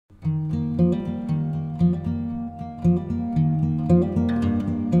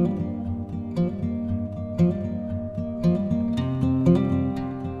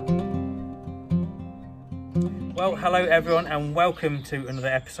Hello everyone and welcome to another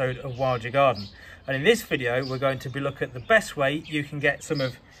episode of Wild Your Garden. And in this video we're going to be looking at the best way you can get some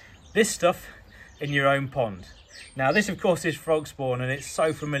of this stuff in your own pond. Now this of course is Frogspawn, and it's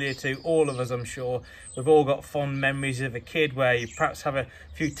so familiar to all of us, I'm sure. We've all got fond memories of a kid where you perhaps have a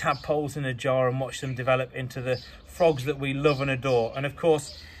few tadpoles in a jar and watch them develop into the frogs that we love and adore. And of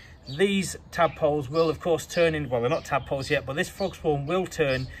course these tadpoles will of course turn in, well, they're not tadpoles yet, but this Frogspawn will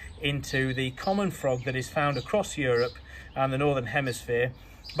turn into the common frog that is found across Europe and the Northern Hemisphere.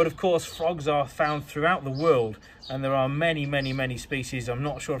 But of course frogs are found throughout the world, and there are many species. I'm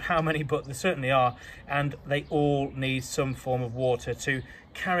not sure of how many, but there certainly are, and they all need some form of water to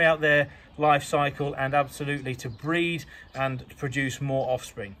carry out their life cycle and absolutely to breed and produce more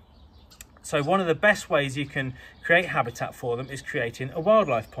offspring. So one of the best ways you can create habitat for them is creating a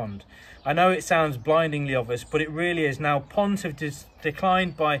wildlife pond. I know it sounds blindingly obvious, but it really is. Now, ponds have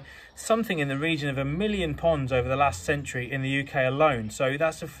declined by something in the region of 1 million ponds over the last century in the UK alone. So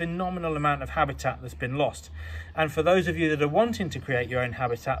that's a phenomenal amount of habitat that's been lost. And for those of you that are wanting to create your own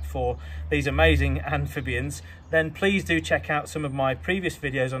habitat for these amazing amphibians, then please do check out some of my previous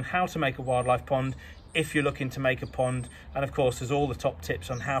videos on how to make a wildlife pond if you're looking to make a pond. And of course there's all the top tips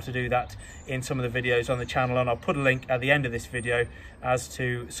on how to do that in some of the videos on the channel, and I'll put a link at the end of this video as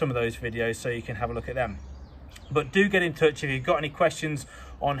to some of those videos so you can have a look at them. But do get in touch if you've got any questions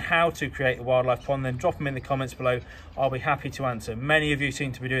on how to create a wildlife pond, then drop them in the comments below. I'll be happy to answer. Many of you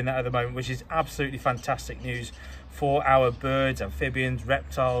seem to be doing that at the moment, which is absolutely fantastic news for our birds, amphibians,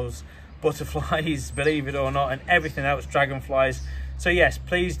 reptiles, butterflies, believe it or not, and everything else, dragonflies. So yes,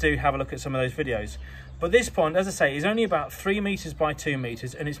 please do have a look at some of those videos. But this pond, as I say, is only about 3 meters by 2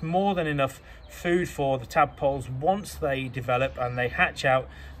 meters, and it's more than enough food for the tadpoles once they develop and they hatch out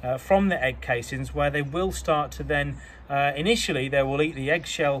from the egg casings, where they will start to then, initially they will eat the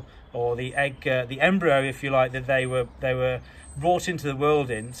eggshell or the egg, the embryo, if you like, that they were brought into the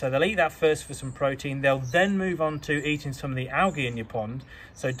world in. So they'll eat that first for some protein. They'll then move on to eating some of the algae in your pond.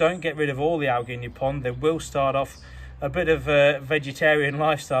 So don't get rid of all the algae in your pond. They will start off a bit of a vegetarian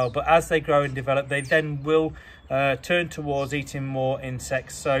lifestyle, but as they grow and develop, they then will turn towards eating more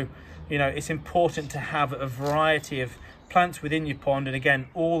insects. So, you know, it's important to have a variety of plants within your pond. And again,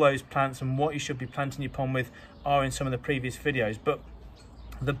 all those plants and what you should be planting your pond with are in some of the previous videos. But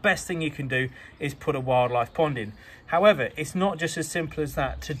the best thing you can do is put a wildlife pond in. However, it's not just as simple as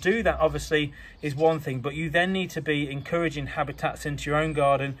that. To do that obviously is one thing, but you then need to be encouraging habitats into your own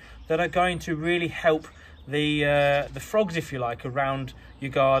garden that are going to really help the frogs, if you like, around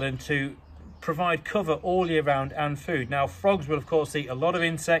your garden, to provide cover all year round and food. Now, frogs will of course eat a lot of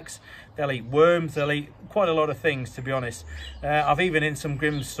insects. They'll eat worms, they'll eat quite a lot of things, to be honest. I've even in some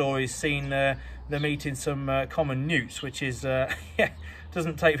grim stories seen them eating some common newts, which is yeah,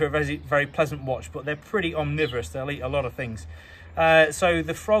 doesn't take for a very pleasant watch, but they're pretty omnivorous. They'll eat a lot of things. So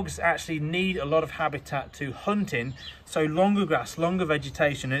the frogs actually need a lot of habitat to hunt in, so longer grass, longer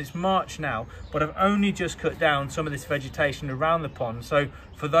vegetation. And it's March now, but I've only just cut down some of this vegetation around the pond. So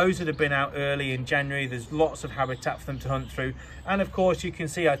for those that have been out early in January, there's lots of habitat for them to hunt through. And of course you can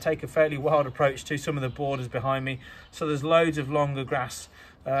see I take a fairly wild approach to some of the borders behind me, so there's loads of longer grass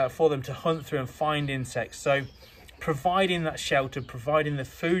for them to hunt through and find insects. So providing that shelter, providing the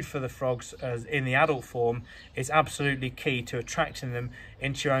food for the frogs as in the adult form is absolutely key to attracting them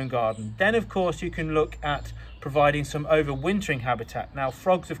into your own garden. Then of course you can look at providing some overwintering habitat. Now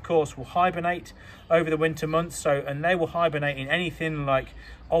frogs of course will hibernate over the winter months, and they will hibernate in anything like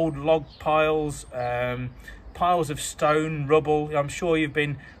old log piles, piles of stone, rubble. I'm sure you've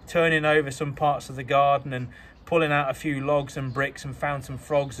been turning over some parts of the garden and pulling out a few logs and bricks and found some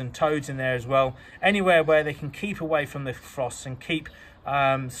frogs and toads in there as well. Anywhere where they can keep away from the frosts and keep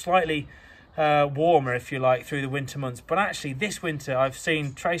slightly warmer, if you like, through the winter months. But actually this winter I've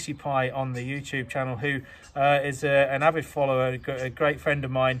seen Tracy Pye on the YouTube channel, who is an avid follower, a great friend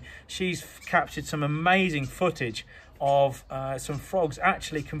of mine. She's captured some amazing footage of some frogs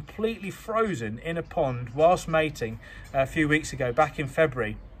actually completely frozen in a pond whilst mating a few weeks ago, back in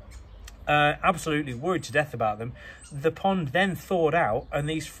February. Absolutely worried to death about them. The pond then thawed out and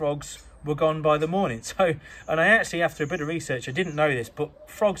these frogs were gone by the morning. So, and I actually, after a bit of research, I didn't know this, but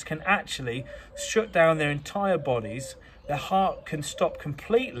frogs can actually shut down their entire bodies. Their heart can stop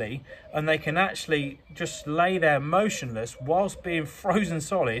completely, and they can actually just lay there motionless whilst being frozen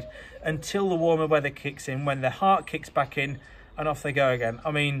solid until the warmer weather kicks in, when their heart kicks back in and off they go again.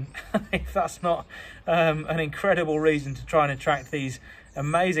 I mean, if that's not an incredible reason to try and attract these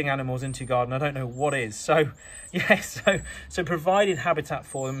amazing animals into your garden, I don't know what is. So yes, so providing habitat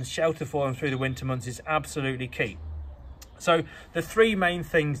for them, shelter for them through the winter months is absolutely key. So the three main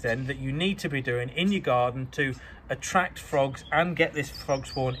things then that you need to be doing in your garden to attract frogs and get this frog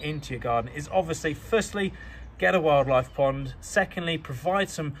spawn into your garden is obviously, firstly, get a wildlife pond. Secondly, provide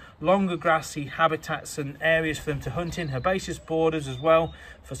some longer grassy habitats and areas for them to hunt in, herbaceous borders as well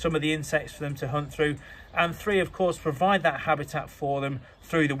for some of the insects for them to hunt through. And three, of course, provide that habitat for them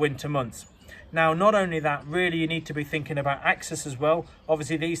through the winter months. Now, not only that, really you need to be thinking about access as well.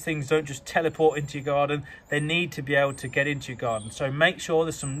 Obviously, these things don't just teleport into your garden. They need to be able to get into your garden. So make sure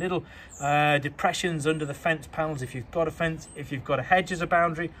there's some little depressions under the fence panels. If you've got a fence, if you've got a hedge as a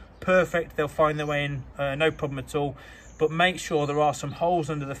boundary, perfect. They'll find their way in, no problem at all. But make sure there are some holes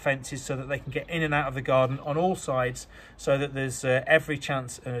under the fences so that they can get in and out of the garden on all sides, so that there's every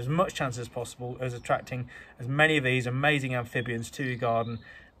chance and as much chance as possible as attracting as many of these amazing amphibians to your garden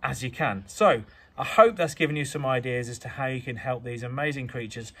as you can. So I hope that's given you some ideas as to how you can help these amazing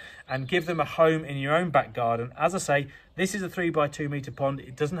creatures and give them a home in your own back garden. As I say, this is a 3 by 2 meter pond.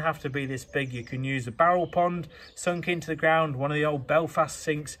 It doesn't have to be this big. You can use a barrel pond sunk into the ground, one of the old Belfast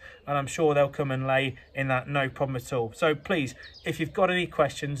sinks, and I'm sure they'll come and lay in that, no problem at all. So please, if you've got any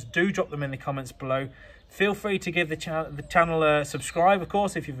questions, do drop them in the comments below. Feel free to give the channel a subscribe, of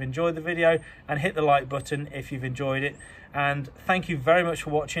course, if you've enjoyed the video, and hit the like button if you've enjoyed it. And thank you very much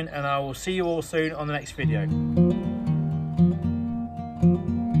for watching, and I will see you all soon on the next video.